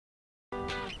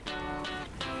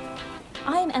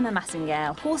I'm Emma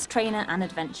Massingale, horse trainer and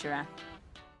adventurer.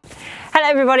 Hello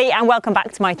everybody and welcome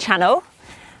back to my channel.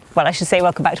 Well, I should say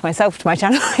welcome back to myself to my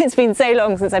channel. It's been so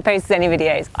long since I posted any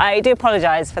videos. I do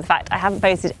apologise for the fact I haven't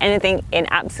posted anything in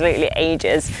absolutely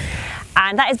ages.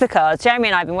 And that is because Jeremy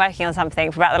and I have been working on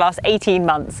something for about the last 18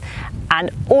 months,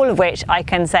 and all of which I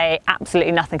can say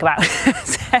absolutely nothing about.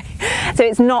 so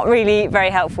it's not really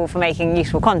very helpful for making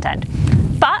useful content.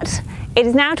 But it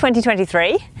is now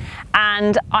 2023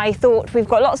 and I thought we've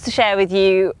got lots to share with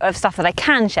you of stuff that I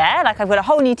can share. Like I've got a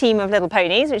whole new team of little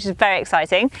ponies, which is very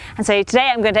exciting. And so today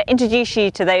I'm going to introduce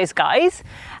you to those guys.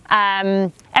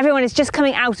 Everyone is just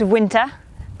coming out of winter.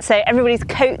 So everybody's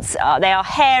coats, they are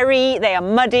hairy, they are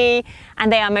muddy,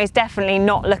 and they are most definitely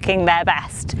not looking their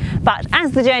best. But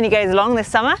as the journey goes along this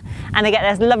summer, and they get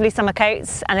their lovely summer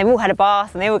coats, and they've all had a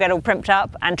bath, and they all get all primped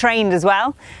up and trained as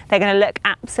well, they're going to look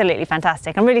absolutely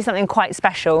fantastic, and really something quite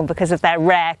special because of their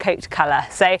rare coat colour.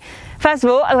 So first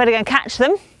of all, I'm going to go and catch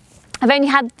them. I've only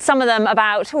had some of them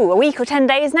about a week or 10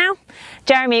 days now.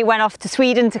 Jeremy went off to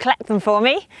Sweden to collect them for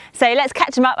me. So let's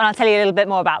catch them up and I'll tell you a little bit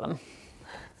more about them.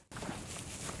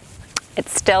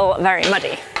 It's still very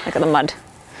muddy. Look at the mud.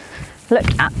 Look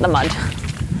at the mud.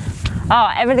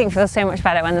 Oh, everything feels so much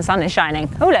better when the sun is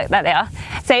shining. Oh look, there they are.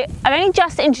 So I've only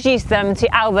just introduced them to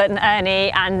Albert and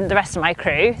Ernie and the rest of my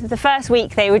crew. The first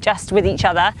week they were just with each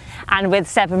other and with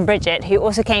Seb and Bridget, who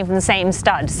also came from the same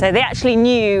stud. So they actually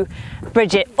knew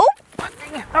Bridget. Oh!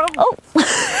 Oh!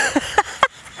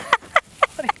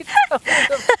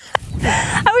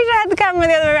 I wish I had the camera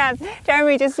the other way around.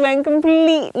 Jeremy just went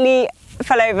completely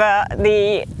fell over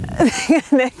the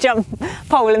jump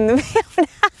pole in the field.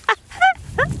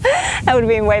 That would have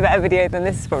been a way better video than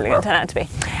this is probably going to turn out to be.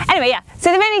 Anyway, yeah,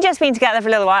 so they've only just been together for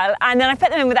a little while, and then I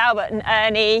put them in with Albert and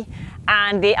Ernie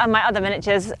and my other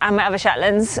miniatures and my other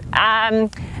Shetlands,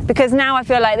 because now I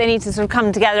feel like they need to sort of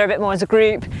come together a bit more as a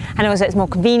group, and also it's more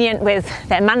convenient with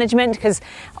their management because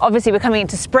obviously we're coming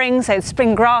into spring, so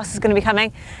spring grass is going to be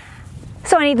coming.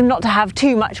 So I need them not to have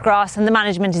too much grass, and the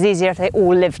management is easier if they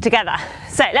all live together.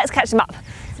 So let's catch them up.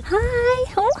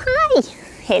 Hi, oh hi,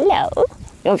 hello.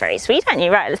 You're very sweet, aren't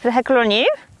you? Right, let's put a heckler on you.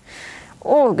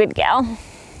 Oh, good girl.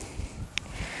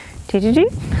 Do-do-do.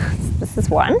 This is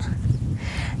one.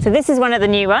 So this is one of the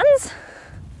new ones.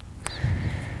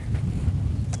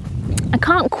 I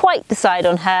can't quite decide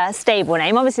on her stable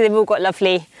name. Obviously they've all got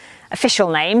lovely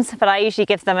official names, but I usually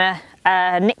give them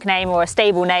a nickname or a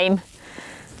stable name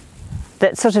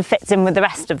that sort of fits in with the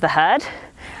rest of the herd.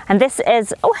 And this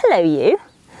is, oh hello you.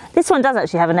 This one does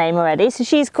actually have a name already, so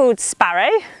she's called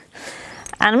Sparrow.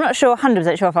 And I'm not sure,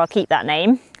 100% sure if I'll keep that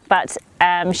name, but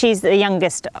she's the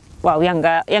youngest, well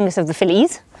youngest of the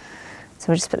fillies. So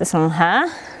we'll just put this on her.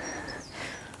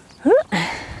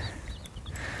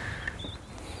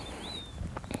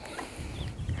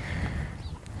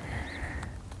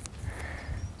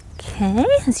 Okay,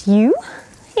 that's you.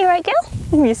 You right girl?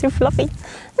 You're so fluffy.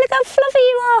 Look how fluffy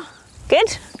you are.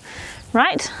 Good.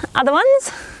 Right, other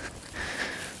ones.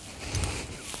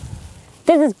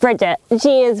 This is Bridget.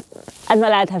 She is, I'm not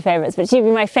allowed to have favourites, but she'd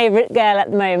be my favourite girl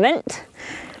at the moment.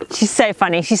 She's so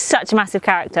funny. She's such a massive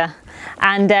character.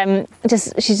 And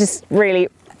she's just really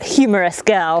humorous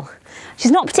girl.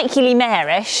 She's not particularly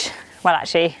marish. Well,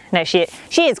 actually, no, she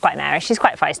is quite marish. She's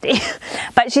quite feisty,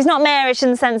 but she's not marish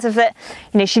in the sense of that,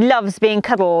 you know, she loves being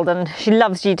cuddled and she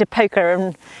loves you to poke her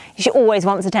and she always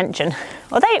wants attention.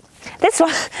 Although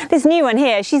this new one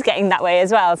here, she's getting that way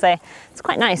as well, so it's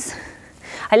quite nice.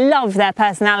 I love their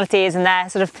personalities and their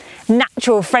sort of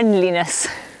natural friendliness.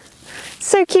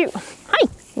 So cute. Hi.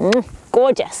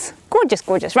 Gorgeous, gorgeous,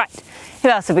 gorgeous. Right, who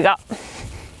else have we got?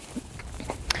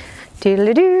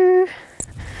 Doodle-doo.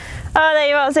 Oh, there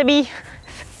you are, Zibby.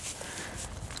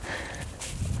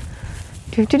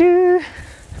 Doo-doo-doo.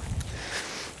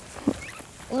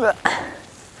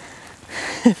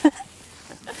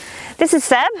 This is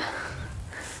Seb.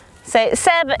 So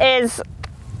Seb is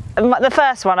the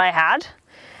first one I had.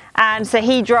 And so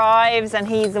he drives and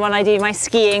he's the one I do my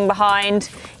skiing behind.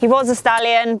 He was a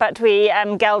stallion, but we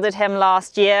gelded him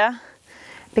last year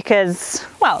because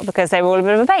they were all a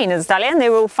bit of a pain as a stallion. They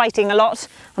were all fighting a lot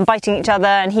and biting each other,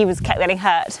 and he kept getting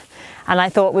hurt. And I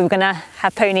thought we were gonna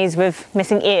have ponies with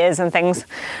missing ears and things.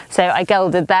 So I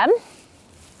gelded them.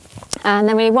 And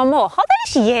then we need one more. Oh, there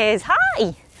she is,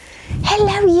 hi.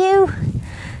 Hello you.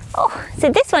 Oh, so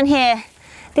this one here,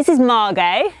 this is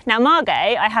Margot. Now Margot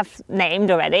I have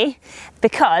named already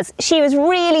because she was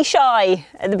really shy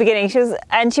at the beginning.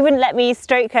 And she wouldn't let me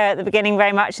stroke her at the beginning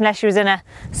very much unless she was in a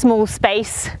small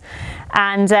space.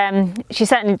 And she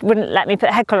certainly wouldn't let me put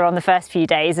a head collar on the first few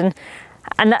days. And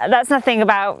that's nothing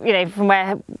about, you know, from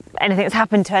where anything that's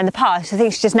happened to her in the past. I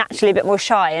think she's just naturally a bit more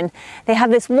shy, and they have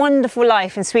this wonderful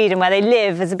life in Sweden where they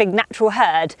live as a big natural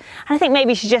herd. And I think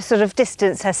maybe she just sort of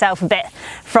distanced herself a bit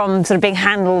from sort of being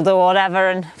handled or whatever,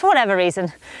 and for whatever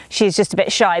reason she's just a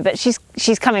bit shy, but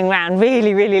she's coming round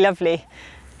really, really lovely.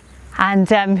 And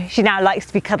she now likes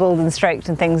to be cuddled and stroked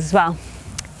and things as well.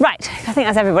 Right, I think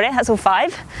that's everybody, that's all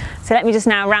 5. So let me just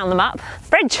now round them up.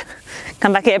 Bridge,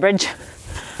 come back here, Bridge.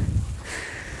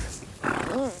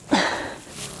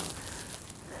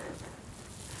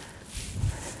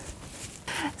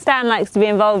 Stan likes to be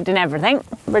involved in everything.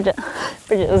 Bridget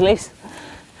was loose.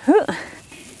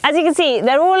 As you can see,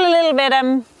 they're all a little bit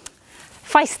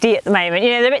feisty at the moment. You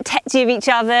know, they're a bit tetchy of each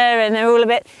other, and they're all a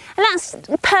bit, and that's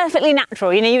perfectly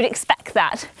natural. You know, you would expect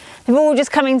that. They're all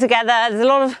just coming together. There's a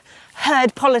lot of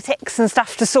herd politics and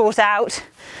stuff to sort out,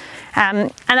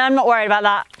 and I'm not worried about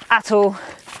that at all.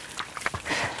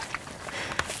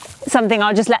 Something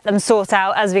I'll just let them sort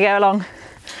out as we go along.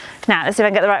 Now let's see if I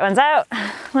can get the right ones out.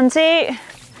 1, 2.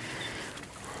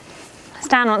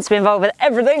 Stan wants to be involved with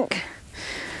everything.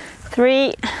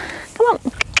 3. Come on,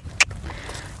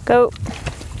 go.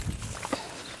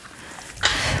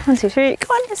 1, 2, 3.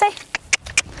 Come on, say.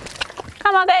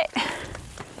 Come on, go.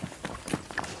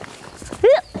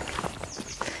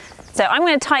 So I'm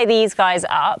going to tie these guys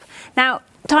up. Now,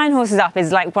 tying horses up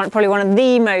is like probably one of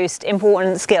the most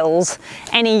important skills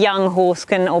any young horse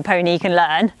or pony can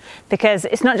learn, because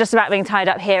it's not just about being tied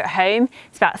up here at home,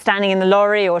 it's about standing in the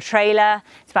lorry or trailer,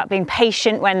 it's about being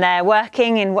patient when they're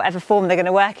working in whatever form they're going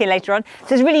to work in later on.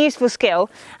 So it's a really useful skill.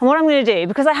 And what I'm going to do,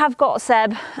 because I have got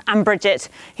Seb and Bridget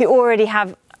who already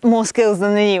have more skills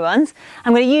than the new ones,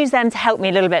 I'm going to use them to help me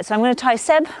a little bit. So I'm going to tie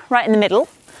Seb right in the middle,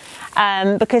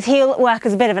 because he'll work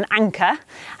as a bit of an anchor,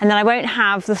 and then I won't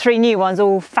have the 3 new ones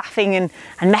all faffing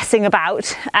and messing about.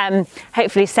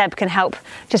 Hopefully Seb can help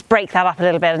just break that up a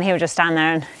little bit, and he'll just stand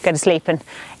there and go to sleep and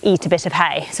eat a bit of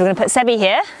hay. So we're going to put Sebby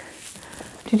here.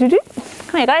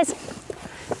 Come here, guys.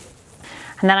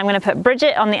 And then I'm going to put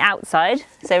Bridget on the outside,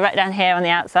 so right down here on the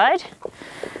outside.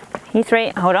 You 3,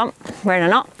 hold on, we're in a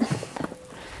knot.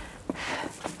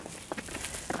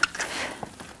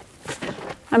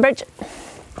 And Bridget.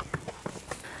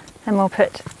 Then we'll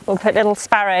put little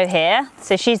Sparrow here.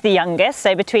 So she's the youngest,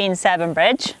 so between Seb and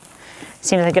Bridge.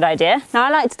 Seems like a good idea. Now I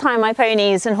like to tie my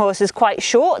ponies and horses quite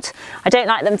short. I don't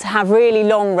like them to have really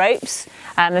long ropes.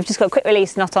 They've just got a quick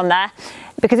release knot on there,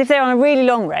 because if they're on a really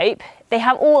long rope, they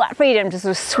have all that freedom to sort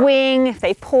of swing. If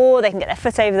they paw, they can get their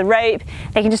foot over the rope.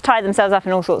 They can just tie themselves up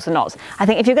in all sorts of knots. I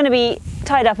think if you're going to be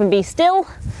tied up and be still,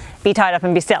 be tied up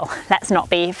and be still. Let's not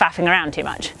be faffing around too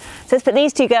much. So let's put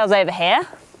these 2 girls over here.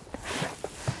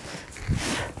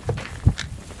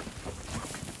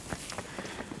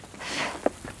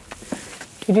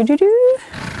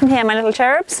 And here, my little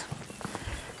cherubs.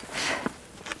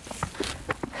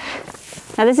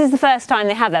 Now this is the first time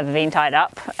they have ever been tied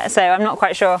up, so I'm not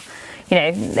quite sure, you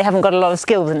know, they haven't got a lot of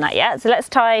skills in that yet. So let's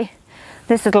tie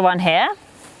this little one here.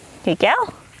 Here you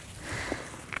go.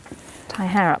 Tie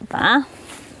her up there.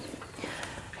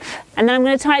 And then I'm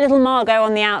going to tie little Margot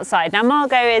on the outside. Now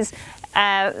Margot is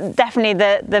definitely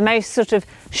the most sort of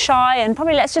shy, and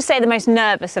probably, let's just say, the most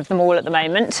nervous of them all at the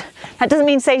moment. That doesn't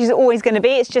mean to say she's always going to be,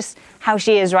 it's just how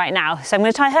she is right now. So I'm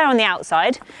going to tie her on the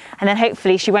outside, and then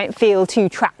hopefully she won't feel too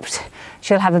trapped.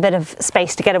 She'll have a bit of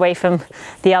space to get away from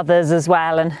the others as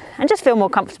well, and just feel more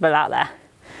comfortable out there.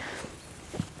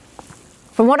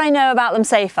 From what I know about them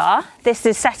so far, this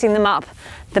is setting them up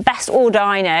the best order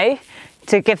I know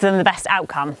to give them the best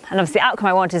outcome. And obviously the outcome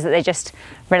I want is that they just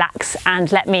relax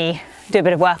and let me do a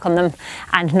bit of work on them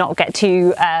and not get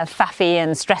too faffy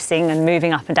and stressing and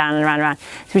moving up and down and around.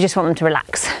 So we just want them to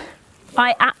relax.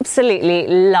 I absolutely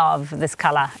love this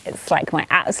colour. It's like my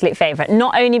absolute favourite,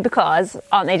 not only because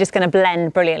aren't they just going to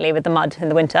blend brilliantly with the mud in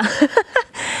the winter,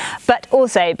 but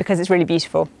also because it's really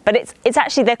beautiful. But it's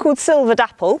actually, they're called Silver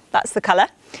Dapple, that's the colour,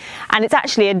 and it's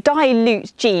actually a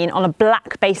dilute gene on a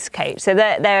black base coat. So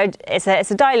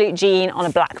it's a dilute gene on a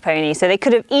black pony, so they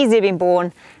could have easily been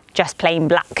born just plain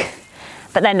black,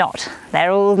 but they're not.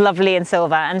 They're all lovely and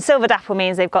silver, and Silver Dapple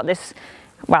means they've got this,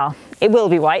 well, it will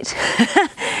be white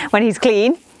when he's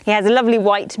clean. He has a lovely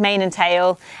white mane and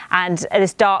tail and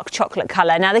this dark chocolate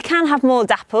colour. Now they can have more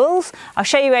dapples. I'll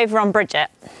show you over on Bridget.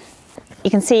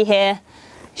 You can see here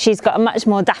she's got a much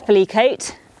more dapple-y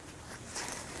coat.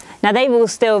 Now they've all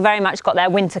still very much got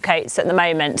their winter coats at the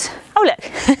moment. Oh look,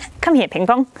 come here Ping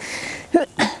Pong.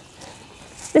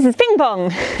 This is Ping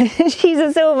Pong. She's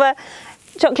a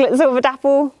chocolate silver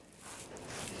dapple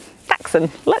dachshund.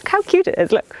 Look how cute it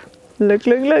is, look. Look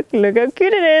how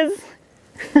cute it is.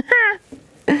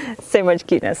 So much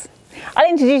cuteness. I'll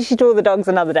introduce you to all the dogs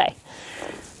another day.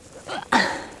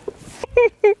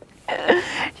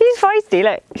 feisty,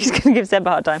 look, she's going to give Seb a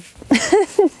hard time.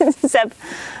 Seb,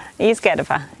 are you scared of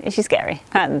her? Is she scary?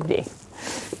 And you.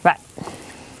 Right.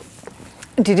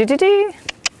 Do.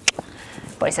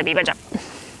 Boy, Sebby, good job.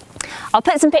 I'll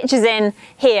put some pictures in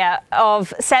here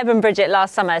of Seb and Bridget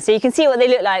last summer so you can see what they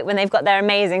look like when they've got their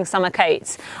amazing summer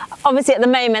coats. Obviously at the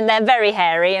moment they're very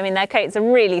hairy, I mean their coats are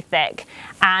really thick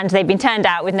and they've been turned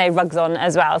out with no rugs on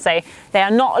as well, so they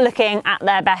are not looking at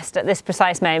their best at this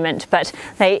precise moment, but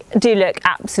they do look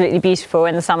absolutely beautiful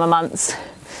in the summer months.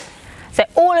 So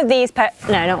all of these, no,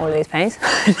 not all of these ponies,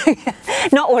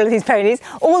 not all of these ponies,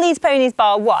 all these ponies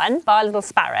bar one, bar little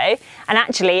Sparrow, and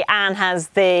actually Anne has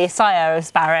the sire of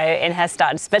Sparrow in her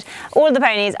studs, but all of the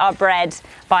ponies are bred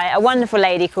by a wonderful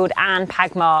lady called Anne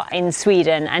Pagmar in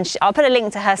Sweden, and I'll put a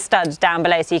link to her stud down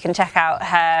below so you can check out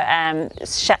her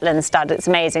Shetland stud. It's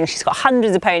amazing. She's got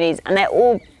hundreds of ponies and they're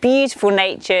all beautiful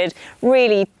natured,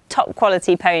 really top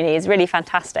quality ponies, really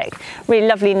fantastic, really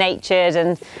lovely natured,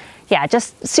 and yeah,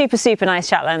 just super, super nice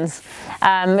Shetlands.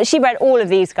 She bred all of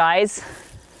these guys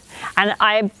and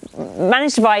I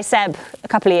managed to buy Seb a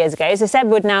couple of years ago. So Seb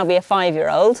would now be a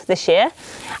 5-year-old this year.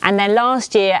 And then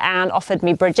last year Anne offered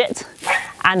me Bridget.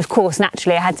 And of course,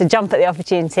 naturally, I had to jump at the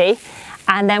opportunity.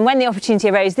 And then when the opportunity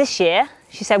arose this year,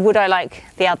 she said, would I like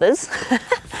the others?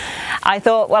 I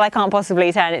thought, well, I can't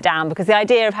possibly turn it down because the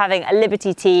idea of having a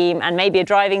Liberty team and maybe a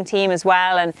driving team as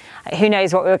well, and who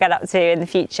knows what we'll get up to in the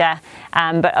future,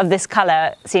 but of this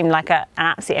colour seemed like an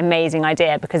absolutely amazing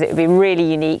idea because it would be really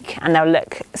unique and they'll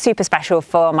look super special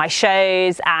for my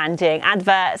shows and doing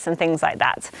adverts and things like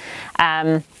that.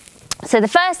 So the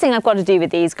first thing I've got to do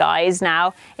with these guys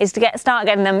now is to start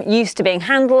getting them used to being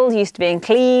handled, used to being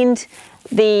cleaned.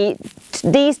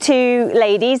 These two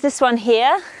ladies, this one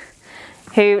here,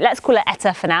 who, let's call her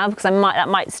Etta for now because that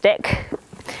might stick.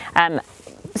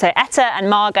 So Etta and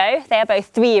Margot, they are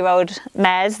both 3-year-old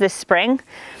mares this spring.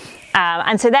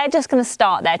 And so they're just going to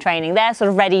start their training. They're sort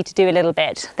of ready to do a little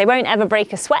bit. They won't ever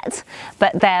break a sweat,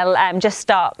 but they'll just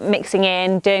start mixing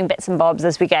in, doing bits and bobs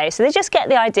as we go. So they just get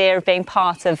the idea of being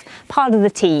part of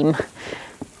the team.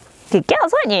 Good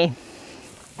girls, aren't you?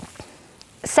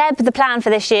 Seb, the plan for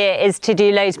this year is to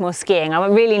do loads more skiing. I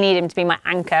really need him to be my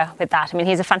anchor with that. I mean,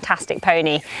 he's a fantastic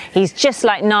pony. He's just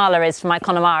like Nala is for my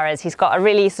Connemara's. He's got a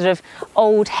really sort of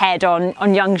old head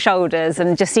on young shoulders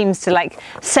and just seems to like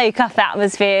soak up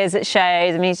atmospheres at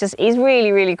shows. I mean, he's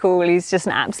really, really cool. He's just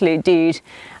an absolute dude.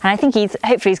 And I think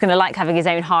hopefully he's going to like having his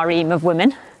own harem of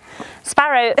women.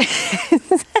 Sparrow,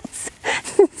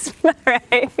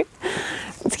 Sparrow,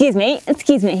 excuse me,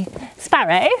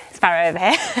 Sparrow over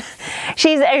here.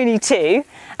 She's only 2,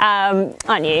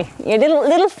 aren't you? You're a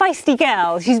little feisty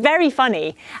girl. She's very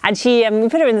funny, and we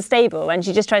put her in the stable and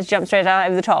she just tries to jump straight out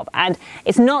over the top, and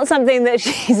it's not something that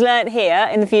she's learnt here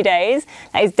in a few days.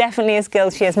 That is definitely a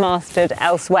skill she has mastered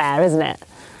elsewhere, isn't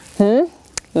it?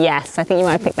 Yes, I think you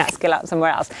might have picked that skill up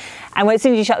somewhere else. And as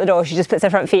soon as you shut the door, she just puts her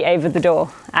front feet over the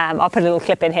door. I'll put a little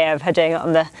clip in here of her doing it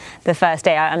on the first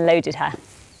day I unloaded her.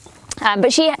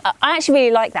 But I actually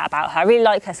really like that about her. I really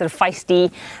like her sort of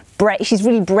feisty, she's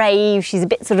really brave. She's a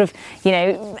bit sort of, you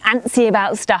know, antsy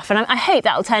about stuff. And I hope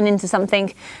that'll turn into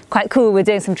something quite cool. We're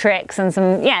doing some tricks and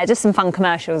just some fun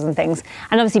commercials and things.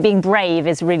 And obviously being brave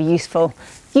is a really useful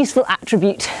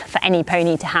attribute for any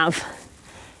pony to have.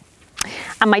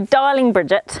 And my darling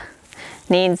Bridget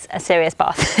needs a serious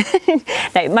bath.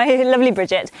 No, my lovely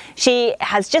Bridget, she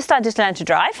has just started to learn to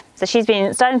drive. So she's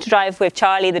been starting to drive with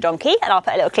Charlie the donkey, and I'll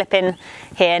put a little clip in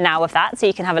here now of that so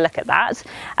you can have a look at that.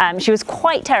 She was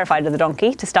quite terrified of the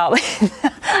donkey to start with.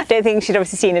 I don't think she'd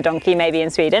obviously seen a donkey maybe in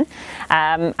Sweden.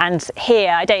 And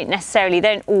here they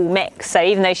don't all mix. So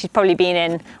even though she's probably been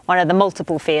in one of the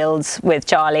multiple fields with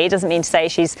Charlie, it doesn't mean to say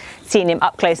she's seen him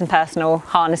up close and personal,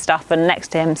 harnessed up and next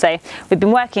to him. So we've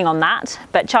been working on that,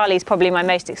 but Charlie's probably my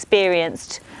most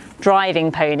experienced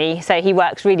driving pony, so he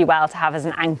works really well to have as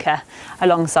an anchor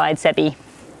alongside Sebby.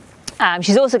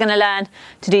 She's also going to learn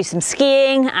to do some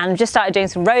skiing and just started doing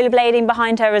some rollerblading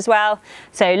behind her as well,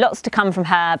 so lots to come from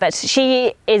her, but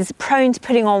she is prone to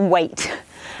putting on weight.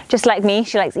 Just like me,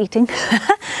 she likes eating.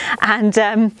 And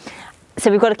so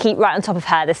we've got to keep right on top of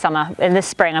her this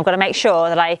spring. I've got to make sure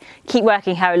that I keep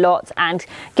working her a lot and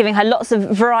giving her lots of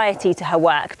variety to her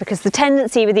work, because the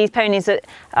tendency with these ponies that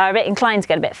are a bit inclined to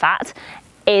get a bit fat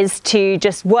is to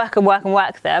just work and work and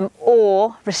work them,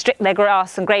 or restrict their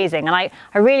grass and grazing. And I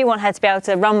really want her to be able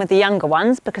to run with the younger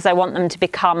ones because I want them to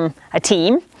become a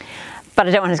team, but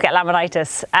I don't want her to get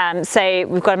laminitis. So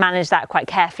we've got to manage that quite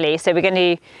carefully. So we're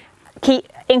going to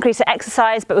increase her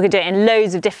exercise, but we're going to do it in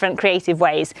loads of different creative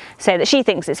ways so that she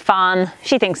thinks it's fun,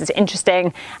 she thinks it's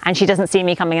interesting, and she doesn't see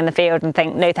me coming in the field and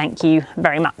think, no thank you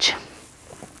very much.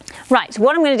 Right,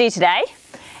 what I'm going to do today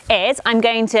is I'm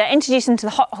going to introduce them to the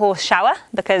hot horse shower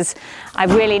because I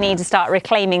really need to start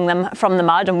reclaiming them from the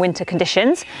mud and winter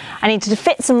conditions. I need to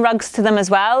fit some rugs to them as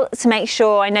well to make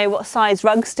sure I know what size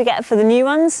rugs to get for the new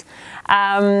ones.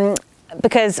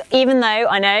 Because even though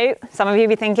I know some of you will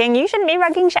be thinking, you shouldn't be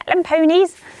rugging Shetland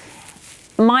ponies,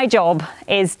 my job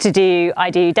is to I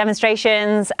do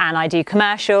demonstrations and I do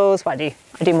commercials. Well,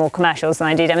 I do more commercials than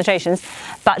I do demonstrations,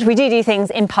 but we do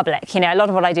things in public. You know, a lot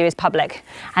of what I do is public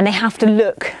and they have to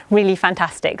look really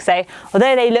fantastic. So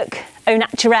although they look au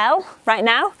naturel right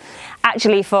now,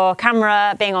 actually for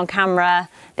camera, being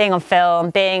on film,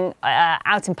 being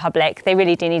out in public, they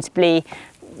really do need to be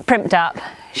primped up,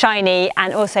 shiny,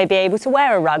 and also be able to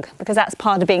wear a rug because that's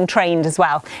part of being trained as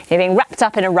well. You know, being wrapped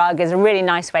up in a rug is a really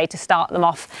nice way to start them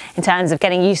off in terms of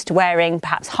getting used to wearing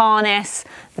perhaps harness,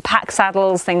 the pack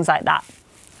saddles, things like that.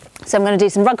 So I'm going to do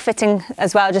some rug fitting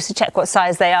as well just to check what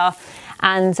size they are,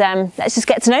 and let's just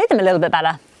get to know them a little bit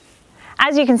better.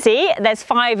 As you can see, there's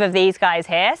 5 of these guys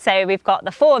here. So we've got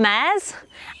the 4 mares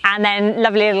and then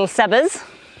lovely little Sebbers,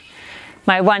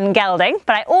 my 1 gelding,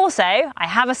 but I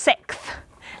have a 6th.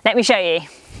 Let me show you.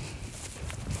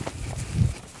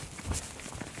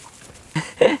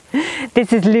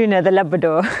 This is Luna the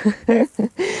Labrador.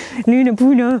 Luna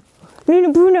Puna,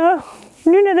 Luna Puna,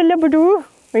 Luna the Labrador.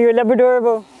 Are you a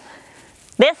Labradorable?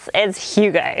 This is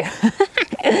Hugo,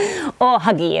 or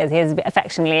Huggy as he is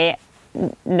affectionately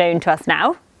known to us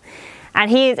now.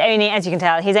 And he is only, as you can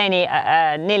tell, he's only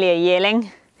nearly a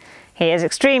yearling. He is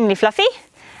extremely fluffy.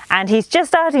 And he's just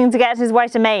starting to get his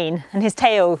whiter mane and his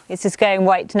tail is just going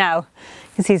white now.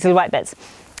 You can see his little white bits.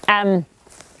 And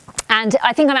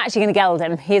I think I'm actually going to geld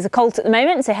him. He is a colt at the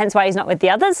moment, so hence why he's not with the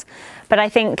others. But I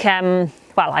think,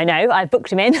 well, I know, I've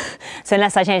booked him in, so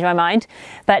unless I change my mind.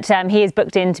 But he is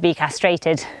booked in to be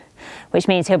castrated, which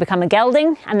means he'll become a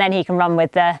gelding and then he can run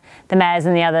with the mares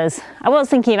and the others. I was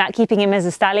thinking about keeping him as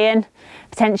a stallion,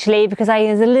 potentially, because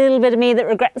there's a little bit of me that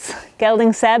regrets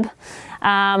gelding Seb.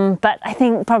 But I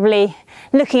think probably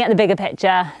looking at the bigger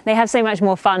picture, they have so much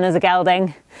more fun as a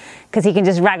gelding because he can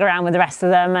just rag around with the rest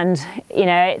of them, and you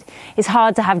know it's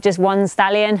hard to have just one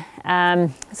stallion.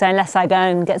 So unless I go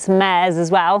and get some mares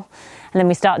as well, and then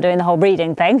we start doing the whole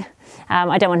breeding thing,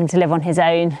 I don't want him to live on his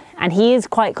own. And he is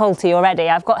quite colty already.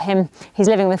 I've got him, he's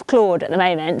living with Claude at the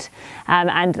moment,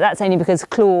 and that's only because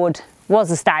Claude was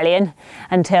a stallion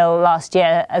until last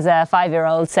year as a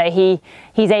 5-year-old, so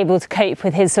he's able to cope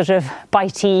with his sort of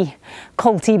bitey,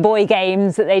 colty boy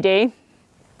games that they do.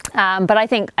 But I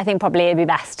think probably it'd be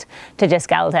best to just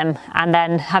geld him and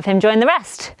then have him join the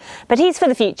rest. But he's for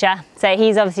the future, so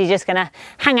he's obviously just going to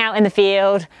hang out in the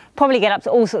field, probably get up to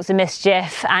all sorts of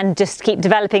mischief and just keep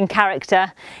developing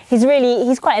character.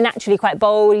 He's quite naturally quite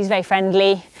bold, he's very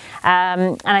friendly,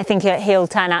 and I think he'll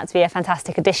turn out to be a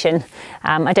fantastic addition.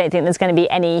 I don't think there's going to be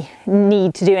any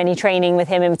need to do any training with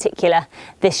him in particular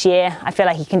this year. I feel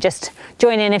like he can just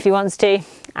join in if he wants to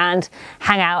and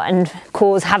hang out and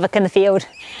cause havoc in the field.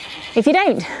 If you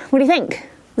don't, what do you think?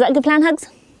 Is that a good plan, Hugs?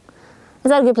 Is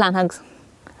that a good plan, Hugs?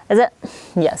 Is it?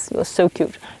 Yes, you're so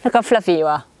cute. Look how fluffy you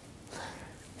are.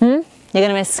 You're going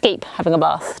to escape having a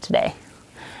bath today.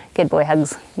 Good boy,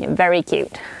 Hugs. You're very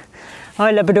cute.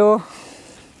 Hi, Labrador.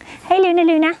 Hey, Luna,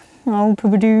 Luna. Oh,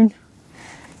 Poopadoon.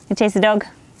 You chase the dog?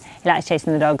 He likes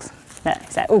chasing the dogs. Look,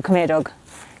 he's like, oh, come here, dog.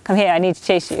 Come here, I need to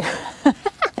chase you.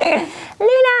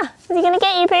 Luna, is he going to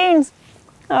get you, Poons?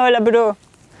 Oh, Labrador.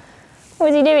 What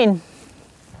is he doing?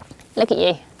 Look at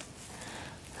you.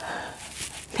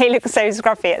 They look so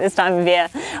scruffy at this time of year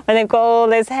when they've got all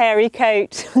this hairy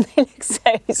coat. They look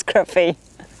so scruffy.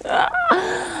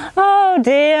 Oh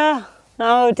dear.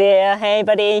 Oh dear. Hey,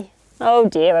 buddy. Oh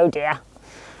dear, oh dear.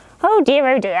 Oh dear,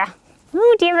 oh dear.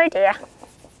 Oh dear, oh dear.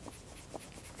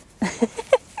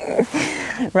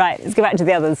 Right, let's go back to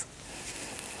the others.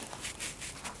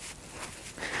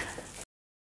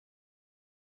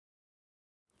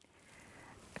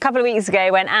 A couple of weeks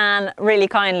ago, when Anne really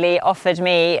kindly offered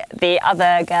me the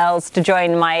other girls to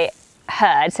join my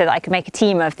herd so that I could make a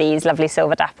team of these lovely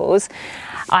silver dapples,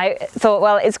 I thought,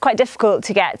 well, it's quite difficult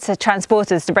to get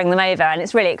transporters to bring them over and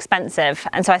it's really expensive.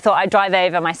 And so I thought I'd drive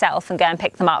over myself and go and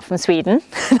pick them up from Sweden.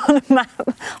 On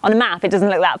a map, it doesn't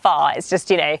look that far. It's just,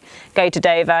 you know, go to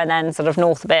Dover and then sort of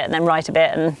north a bit and then right a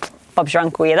bit and Bob's your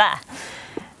uncle, you're there.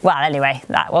 Well, anyway,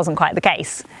 that wasn't quite the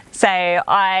case. So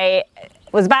I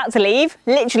was about to leave,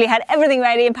 literally had everything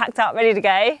ready and packed up, ready to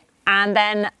go. And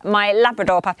then my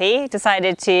Labrador puppy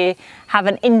decided to have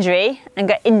an injury and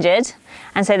got injured.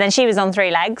 And so then she was on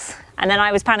 3 legs. And then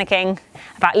I was panicking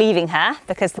about leaving her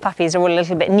because the puppies are all a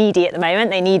little bit needy at the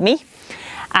moment. They need me.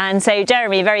 And so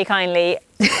Jeremy very kindly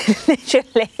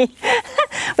literally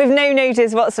with no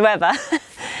notice whatsoever.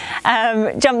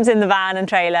 Jumped in the van and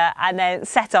trailer and then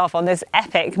set off on this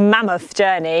epic mammoth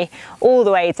journey all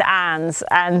the way to Anne's,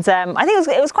 and I think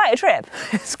it was quite a trip.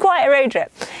 It's quite a road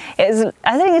trip.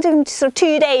 I think it took him sort of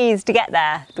 2 days to get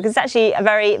there because it's actually a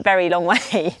very, very long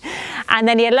way. And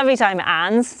then he had a lovely time at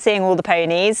Anne's, seeing all the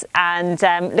ponies and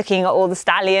looking at all the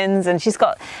stallions, and she's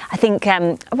got, I think,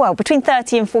 well, between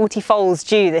 30 and 40 foals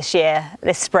due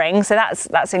this spring, so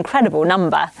that's an incredible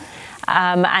number.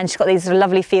 And she's got these sort of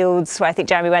lovely fields where I think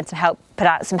Jeremy went to help put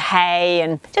out some hay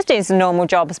and just doing some normal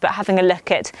jobs, but having a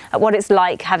look at what it's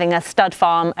like having a stud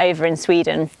farm over in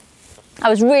Sweden. I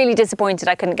was really disappointed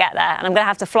I couldn't get there, and I'm going to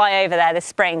have to fly over there this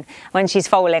spring when she's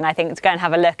foaling, I think, to go and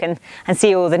have a look and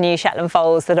see all the new Shetland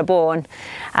foals that are born.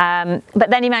 But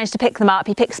then he managed to pick them up.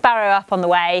 He picked Sparrow up on the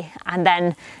way, and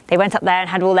then they went up there and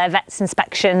had all their vets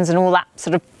inspections and all that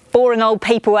sort of boring old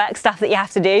paperwork stuff that you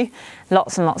have to do.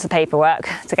 Lots and lots of paperwork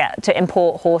to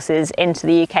import horses into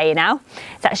the UK now.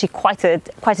 It's actually quite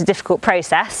a difficult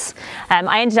process.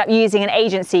 I ended up using an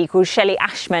agency called Shelley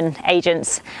Ashman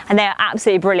Agents, and they are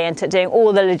absolutely brilliant at doing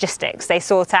all the logistics. They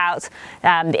sort out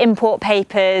the import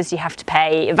papers, you have to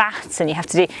pay VAT, and you have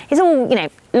to do, it's all, you know,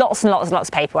 lots and lots and lots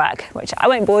of paperwork, which I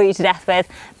won't bore you to death with,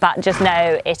 but just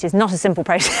know it is not a simple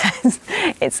process.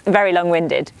 It's very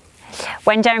long-winded.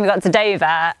 When Jeremy got to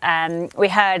Dover, we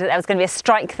heard that there was going to be a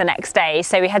strike the next day,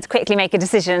 so we had to quickly make a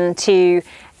decision to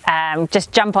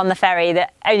just jump on the ferry, the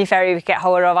only ferry we could get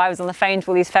hold of. I was on the phone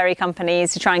to all these ferry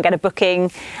companies to try and get a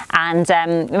booking, and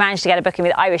we managed to get a booking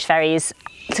with Irish Ferries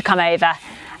to come over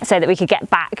so that we could get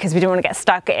back, because we didn't want to get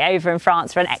stuck over in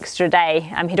France for an extra day.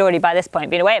 He'd already by this point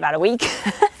been away about a week.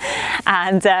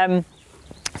 And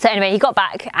so anyway, he got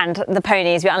back, and the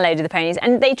ponies, we unloaded the ponies,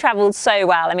 and they travelled so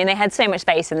well. I mean, they had so much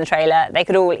space in the trailer. They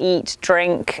could all eat,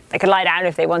 drink, they could lie down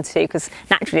if they wanted to, because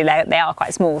naturally they are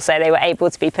quite small, so they were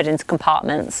able to be put into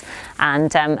compartments,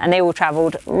 and they all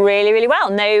travelled really, really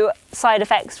well. No side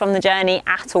effects from the journey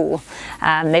at all.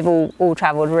 They've all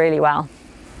travelled really well.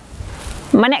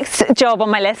 My next job on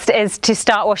my list is to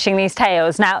start washing these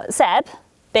tails. Now, Seb,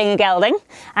 being a gelding,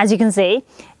 as you can see,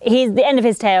 the end of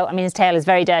his tail, I mean, his tail is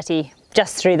very dirty,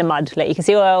 just through the mud. Like, you can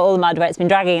see all the mud where it's been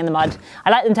dragging in the mud. I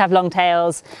like them to have long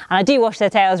tails, and I do wash their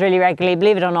tails really regularly.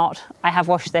 Believe it or not, I have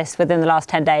washed this within the last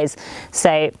 10 days.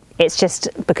 So it's just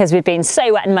because we've been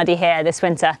so wet and muddy here this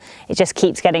winter, it just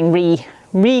keeps getting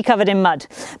re-covered in mud.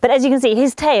 But as you can see,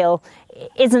 his tail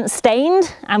isn't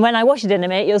stained, and when I wash it in a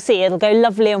minute, you'll see it'll go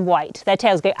lovely and white. Their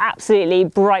tails go absolutely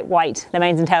bright white, their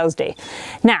manes and tails do.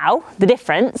 Now, the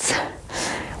difference,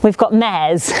 we've got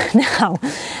mares. Now,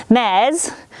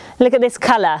 mares, look at this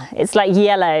colour. It's like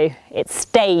yellow, it's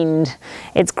stained,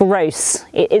 it's gross.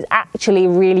 It is actually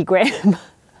really grim.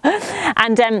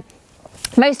 And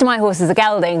most of my horses are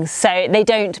geldings, so they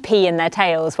don't pee in their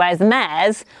tails, whereas the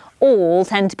mares all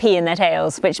tend to pee in their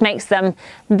tails, which makes them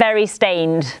very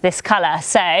stained, this colour.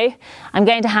 So I'm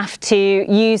going to have to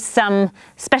use some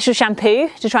special shampoo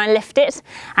to try and lift it.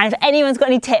 And if anyone's got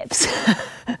any tips,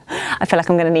 I feel like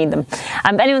I'm going to need them.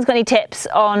 If anyone's got any tips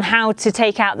on how to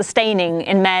take out the staining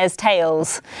in mares'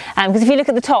 tails, because if you look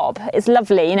at the top, it's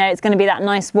lovely, you know, it's going to be that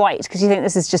nice white, because you think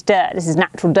this is just dirt, this is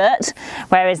natural dirt,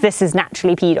 whereas this is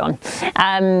naturally peed on.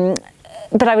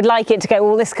 But I would like it to go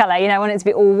all this colour, you know, I want it to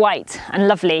be all white and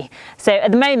lovely. So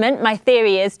at the moment, my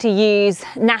theory is to use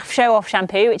NAF Show Off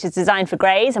shampoo, which is designed for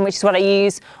greys, and which is what I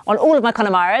use on all of my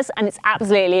Connemara's, and it's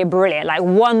absolutely brilliant. Like,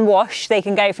 one wash, they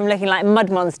can go from looking like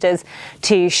mud monsters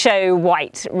to show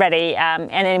white ready,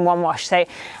 and in one wash. So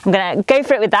I'm going to go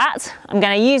for it with that. I'm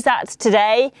going to use that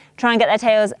today, try and get their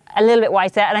tails a little bit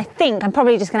whiter, and I think I'm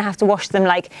probably just going to have to wash them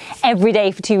like every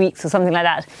day for 2 weeks or something like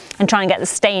that, and try and get the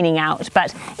staining out.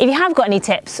 But if you have got any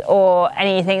tips or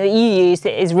anything that you use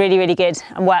that is really, really good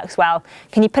and works well,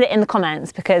 can you put it in the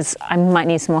comments, because I might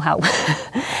need some more help.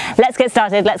 Let's get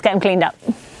started, let's get them cleaned up.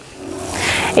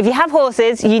 If you have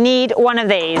horses, you need one of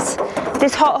these.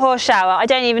 This hot horse shower, I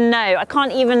don't even know, I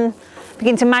can't even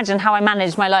begin to imagine how I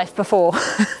managed my life before.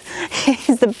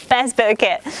 It's the best bit of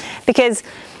kit, because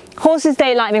horses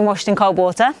don't like being washed in cold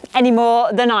water any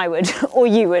more than I would, or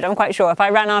you would, I'm quite sure. If I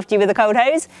ran after you with a cold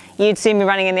hose, you'd soon be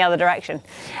running in the other direction.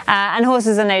 And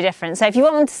horses are no different. So if you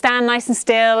want them to stand nice and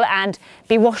still and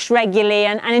be washed regularly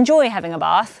and enjoy having a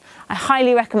bath, I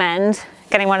highly recommend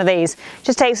getting one of these.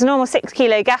 Just takes a normal 6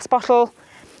 kilo gas bottle.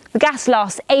 The gas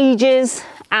lasts ages,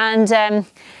 and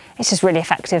it's just really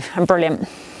effective and brilliant.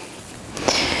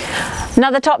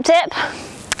 Another top tip,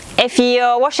 if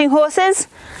you're washing horses,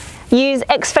 use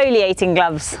exfoliating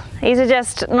gloves. These are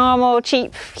just normal,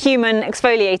 cheap, human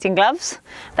exfoliating gloves,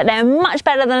 but they're much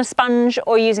better than a sponge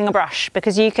or using a brush,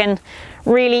 because you can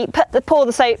really pour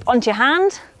the soap onto your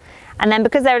hand And then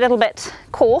because they're a little bit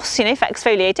coarse, you know, for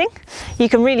exfoliating, you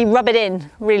can really rub it in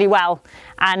really well.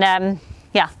 And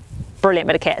yeah, brilliant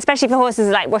bit of kit, especially for horses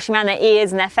like washing around their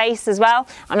ears and their face as well.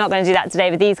 I'm not going to do that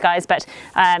today with these guys, but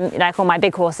like all my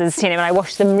big horses, you know, when I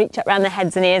wash them, reach up around their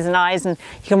heads and ears and eyes, and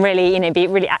you can really, you know, be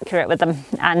really accurate with them.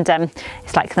 And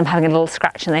it's like them having a little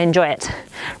scratch and they enjoy it,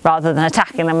 rather than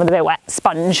attacking them with a bit wet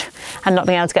sponge and not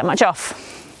being able to get much off.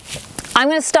 I'm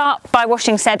going to start by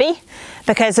washing Sebi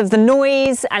because of the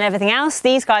noise and everything else.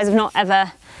 These guys have not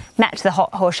ever met the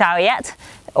hot horse shower yet,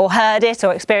 or heard it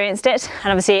or experienced it,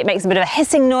 and obviously it makes a bit of a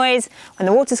hissing noise when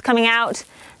the water's coming out.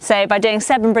 So by doing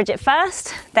Seb and Bridget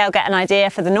first, they'll get an idea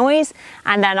for the noise,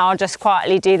 and then I'll just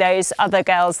quietly do those other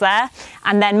girls there.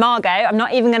 And then Margot, I'm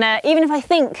not even gonna, even if I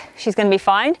think she's gonna be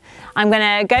fine, I'm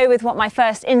gonna go with what my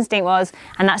first instinct was,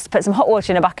 and that's to put some hot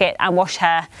water in a bucket and wash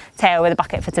her tail with a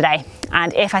bucket for today.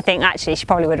 And if I think actually she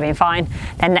probably would have been fine,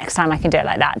 then next time I can do it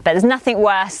like that. But there's nothing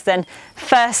worse than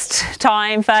first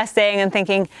thing, and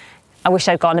thinking, I wish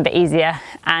I'd gone a bit easier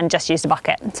and just used a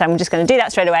bucket. So I'm just going to do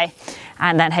that straight away,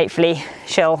 and then hopefully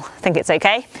she'll think it's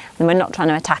okay and we're not trying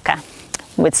to attack her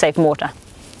with soap and water.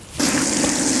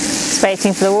 Just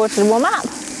waiting for the water to warm up.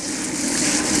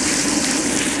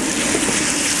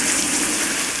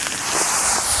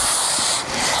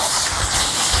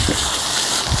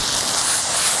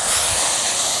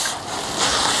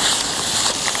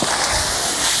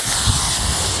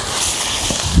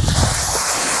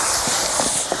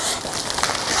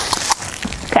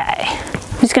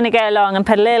 I'm just going to go along and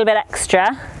put a little bit extra,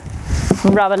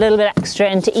 rub a little bit extra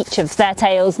into each of their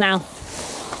tails now.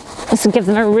 This will give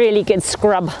them a really good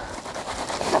scrub.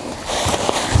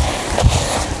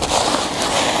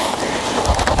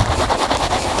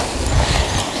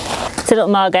 So little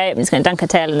Margot, I'm just going to dunk her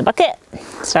tail in the bucket,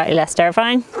 slightly less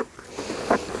terrifying.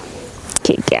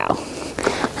 Good gal.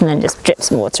 And then just drip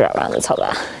some water out around the top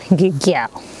there. Good gal.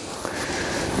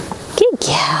 Good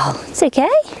gal. It's okay.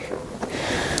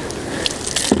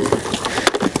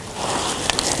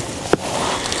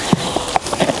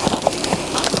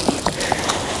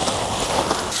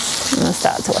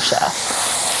 Start to wash it off.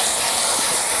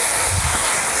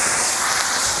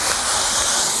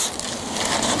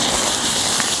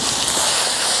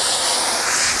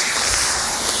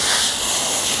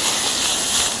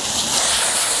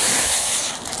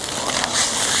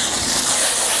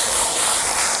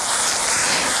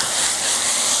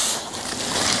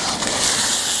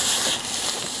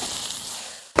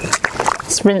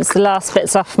 Just rinse the last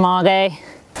bits off Margot.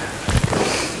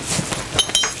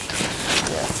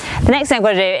 The next thing I've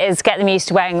got to do is get them used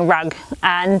to wearing a rug,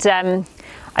 and I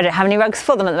don't have any rugs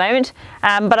for them at the moment,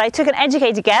 but I took an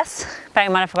educated guess, bearing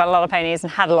in mind I've got a lot of ponies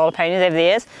and had a lot of ponies over the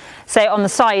years, so on the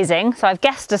sizing, so I've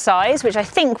guessed a size which I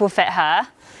think will fit her,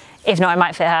 if not I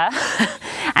might fit her,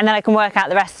 and then I can work out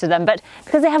the rest of them. But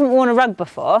because they haven't worn a rug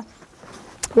before,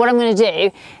 what I'm going to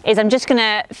do is I'm just going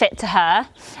to fit to her,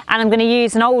 and I'm going to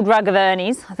use an old rug of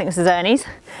Ernie's, I think this is Ernie's,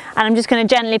 and I'm just going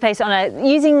to gently place it on her,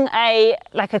 using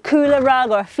like a cooler rug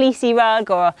or a fleecy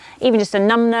rug, or even just a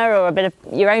numner or a bit of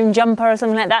your own jumper or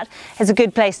something like that. Is a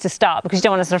good place to start, because you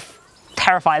don't want to sort of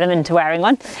terrify them into wearing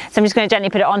one. So I'm just going to gently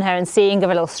put it on her and see, and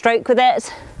give a little stroke with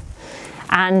it,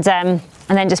 and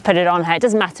then just put it on her. It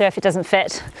doesn't matter if it doesn't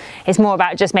fit. It's more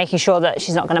about just making sure that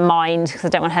she's not going to mind, because I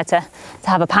don't want her to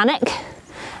have a panic.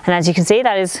 And as you can see,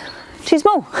 that is too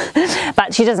small,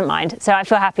 but she doesn't mind. So I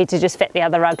feel happy to just fit the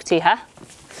other rug to her.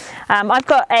 I've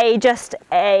got I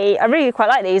really quite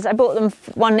like these. I bought them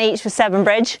one each for Seb and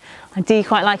Bridge. I do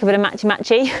quite like a bit of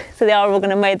matchy-matchy, so they are all going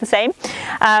to be made the same.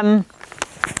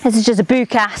 This is just a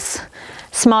Bucas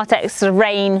Smartex sort of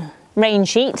rain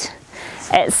sheet.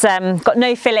 It's got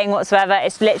no filling whatsoever.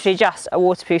 It's literally just a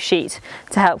waterproof sheet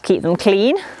to help keep them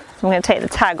clean. So I'm going to take the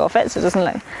tag off it so it doesn't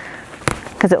look,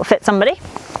 because it will fit somebody.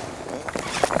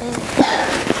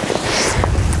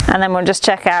 And then we'll just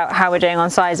check out how we're doing on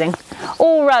sizing.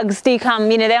 All rugs do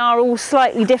come, you know, they are all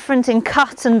slightly different in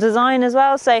cut and design as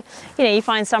well. So, you know, you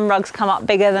find some rugs come up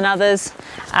bigger than others.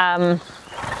 And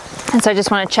so I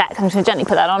just want to check. I'm just going to gently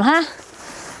put that on her.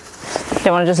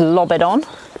 Don't want to just lob it on.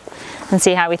 And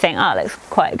see how we think. Oh, it looks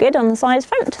quite good on the sides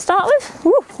front to start with.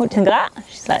 Ooh, what do you think of that?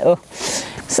 She's like, oh.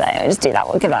 So we'll just do that.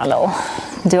 We'll give that a little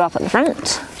do up at the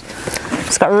front.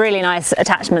 It's got really nice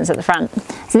attachments at the front.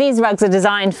 So these rugs are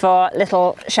designed for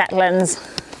little Shetlands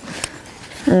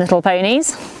and little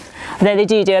ponies, although they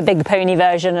do a big pony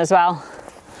version as well.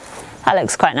 That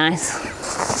looks quite nice.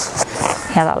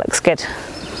 Yeah, that looks good.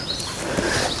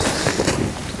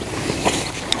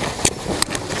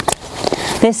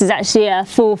 This is actually a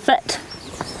 4 foot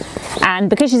And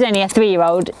because she's only a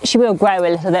 3-year-old, she will grow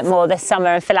a little bit more this summer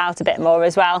and fill out a bit more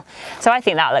as well. So I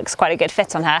think that looks quite a good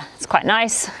fit on her. It's quite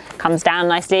nice, comes down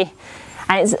nicely,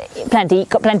 and it's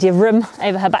got plenty of room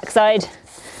over her backside.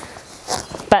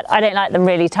 But I don't like them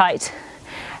really tight.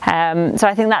 So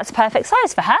I think that's a perfect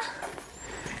size for her.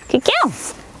 Good girl.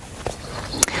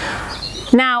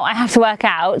 Now I have to work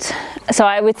out, so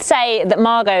I would say that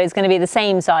Margot is going to be the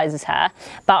same size as her,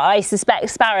 but I suspect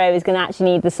Sparrow is going to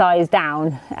actually need the size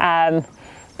down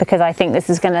because I think this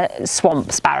is going to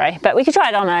swamp Sparrow. But we could try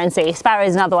it on her and see. Sparrow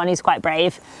is another one who's quite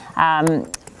brave. I'm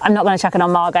not going to chuck it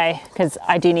on Margot because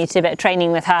I do need to do a bit of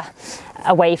training with her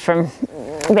away from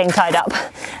being tied up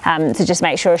to just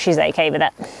make sure she's okay with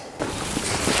it.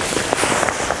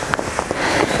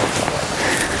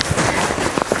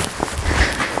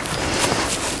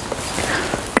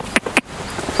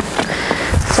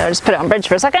 So I'll just put it on bridge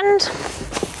for a second.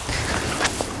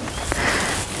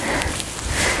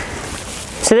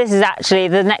 So this is actually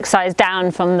the next size down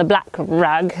from the black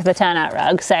rug, the turnout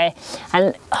rug. So,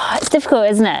 and it's difficult,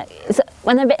 isn't it?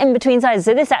 When they're a bit in between sizes.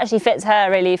 So this actually fits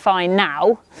her really fine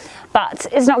now, but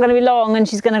it's not going to be long and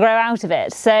she's going to grow out of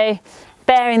it. So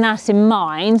bearing that in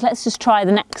mind, let's just try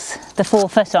the 4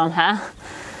 foot on her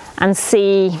and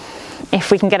see if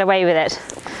we can get away with it.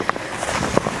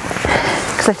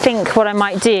 Because I think what I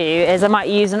might do is I might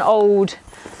use an old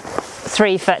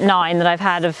 3'9" that I've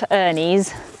had of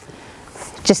Ernie's,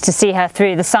 just to see her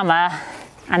through the summer,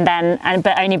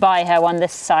 but only buy her one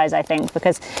this size, I think,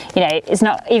 because, you know, it's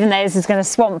not, even though this is going to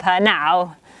swamp her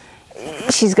now,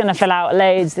 she's going to fill out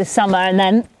loads this summer and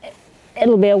then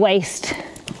it'll be a waste.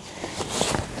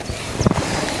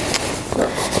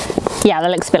 Yeah,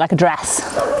 that looks a bit like a dress.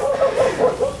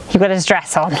 You've got his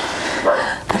dress on.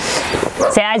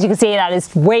 So as you can see, that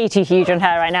is way too huge on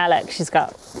her right now. Look, she's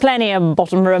got plenty of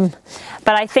bottom room.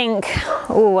 But I think,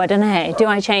 oh, I don't know, do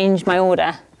I change my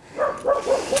order?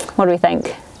 What do we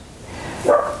think?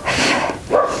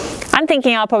 I'm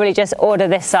thinking I'll probably just order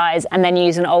this size and then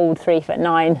use an old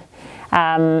 3'9"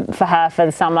 for her for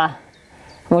the summer.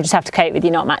 And we'll just have to cope with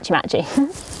you not matchy-matchy.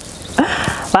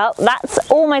 Well, that's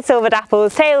all my silver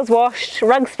dapples. Tails washed,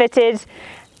 rugs fitted,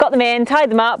 got them in,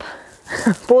 tied them up,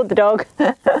 board the dog.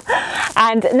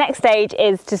 And next stage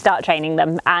is to start training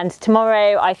them, and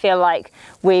tomorrow I feel like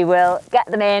we will get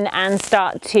them in and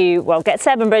start to, well, get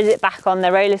Seb and Bridget back on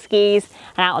their roller skis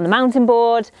and out on the mountain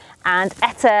board, and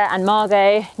Etta and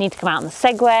Margot need to come out on the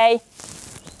Segway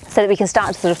so that we can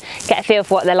start to sort of get a feel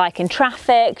for what they're like in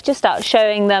traffic, just start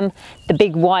showing them the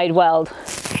big wide world.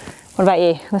 What about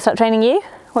you? We'll start training you?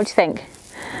 What do you think?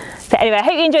 But anyway, I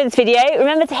hope you enjoyed this video.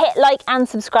 Remember to hit like and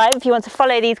subscribe if you want to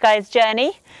follow these guys'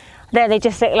 journey. There they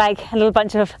just look like a little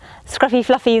bunch of scruffy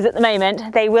fluffies at the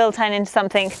moment. They will turn into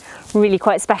something really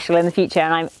quite special in the future,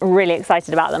 and I'm really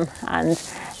excited about them and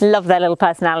love their little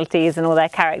personalities and all their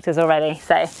characters already.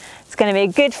 So it's going to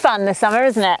be good fun this summer,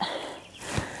 isn't it?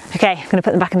 Okay, I'm going to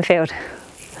put them back in the field.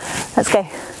 Let's go.